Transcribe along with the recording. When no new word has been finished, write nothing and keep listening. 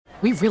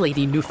We really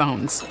need new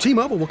phones.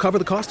 T-Mobile will cover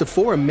the cost of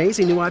 4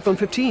 amazing new iPhone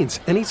 15s,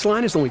 and each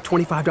line is only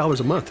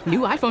 $25 a month. New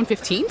iPhone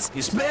 15s?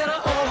 It's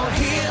better over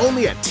here.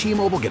 Only at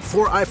T-Mobile, get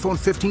 4 iPhone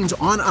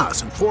 15s on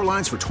us and 4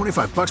 lines for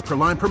 $25 per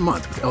line per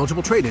month with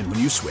eligible trade-in when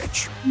you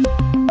switch.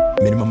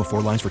 Minimum of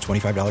 4 lines for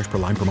 $25 per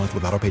line per month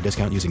with autopay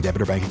discount using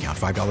debit or bank account.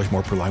 $5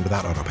 more per line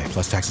without autopay,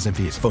 plus taxes and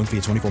fees. Phone fee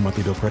at 24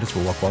 monthly bill credits for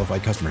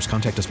well-qualified customers.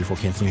 Contact us before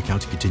canceling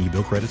account to continue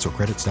bill credits or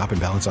credit stop and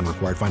balance on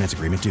required finance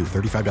agreement due.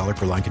 $35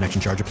 per line connection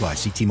charge applies.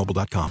 See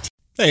T-Mobile.com.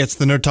 Hey, it's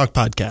the Nerd Talk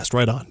Podcast.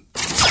 Right on.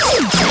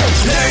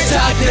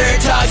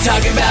 Nerd Talk,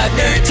 talking about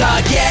Nerd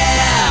Talk,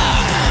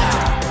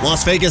 yeah!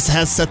 Las Vegas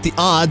has set the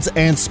odds,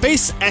 and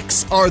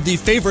SpaceX are the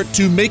favorite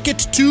to make it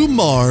to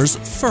Mars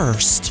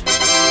first.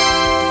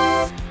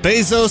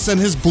 Bezos and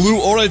his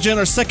Blue Origin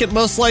are second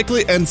most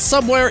likely, and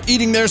somewhere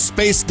eating their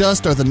space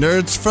dust are the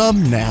nerds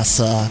from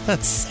NASA.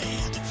 That's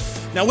sad.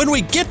 Now, when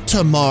we get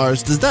to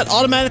Mars, does that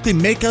automatically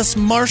make us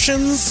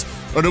Martians?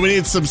 Or do we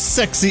need some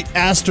sexy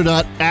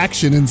astronaut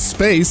action in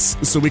space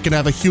so we can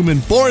have a human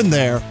born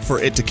there for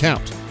it to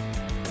count?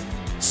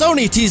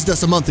 Sony teased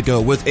us a month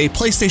ago with a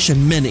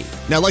PlayStation Mini.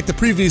 Now, like the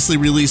previously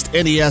released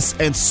NES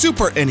and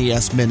Super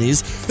NES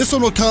Minis, this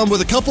one will come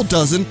with a couple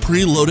dozen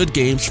preloaded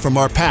games from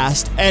our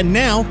past, and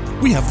now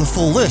we have the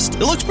full list.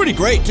 It looks pretty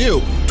great,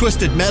 too.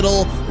 Twisted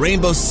Metal,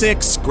 Rainbow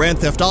Six, Grand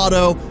Theft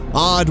Auto,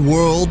 Odd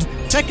World,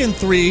 Tekken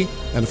 3,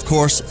 and of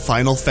course,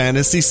 Final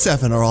Fantasy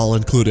VII are all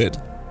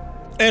included.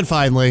 And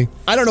finally,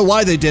 I don't know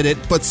why they did it,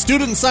 but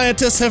student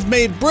scientists have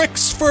made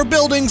bricks for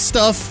building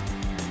stuff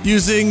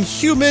using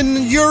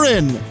human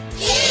urine.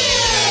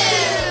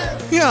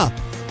 Yeah,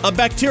 a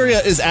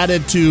bacteria is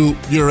added to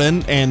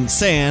urine and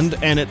sand,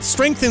 and it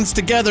strengthens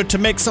together to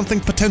make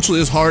something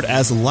potentially as hard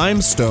as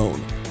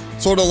limestone.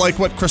 Sort of like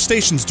what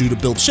crustaceans do to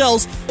build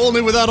shells,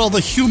 only without all the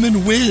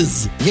human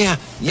whiz. Yeah,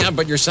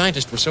 but your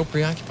scientists were so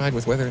preoccupied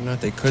with whether or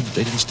not they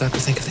didn't stop to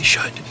think if they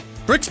should.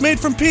 Bricks made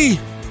from pee.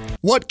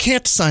 What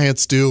can't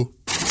science do?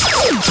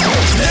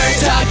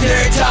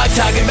 Nerd Talk,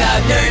 talking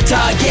about Nerd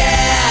Talk,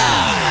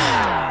 yeah!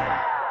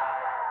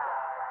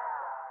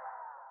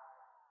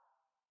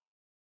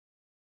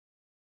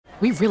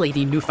 We really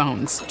need new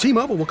phones.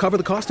 T-Mobile will cover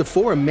the cost of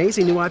 4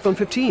 amazing new iPhone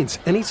 15s,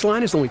 and each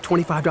line is only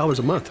 $25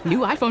 a month. New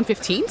iPhone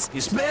 15s?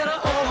 It's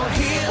better over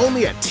here.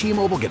 Only at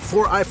T-Mobile, get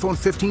 4 iPhone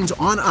 15s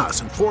on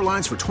us and 4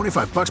 lines for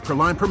 $25 per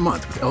line per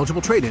month with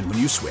eligible trade-in when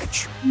you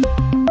switch.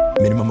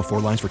 Minimum of 4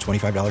 lines for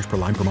 $25 per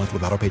line per month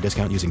with autopay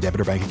discount using debit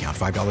or bank account.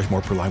 $5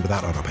 more per line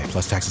without autopay,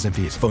 plus taxes and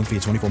fees. Phone fee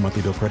at 24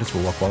 monthly bill credits for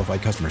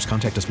well-qualified customers.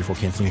 Contact us before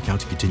canceling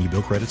account to continue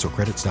bill credits or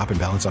credit stop and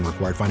balance on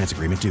required finance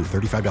agreement due.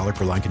 $35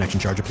 per line connection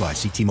charge applies.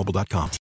 See T-Mobile.com.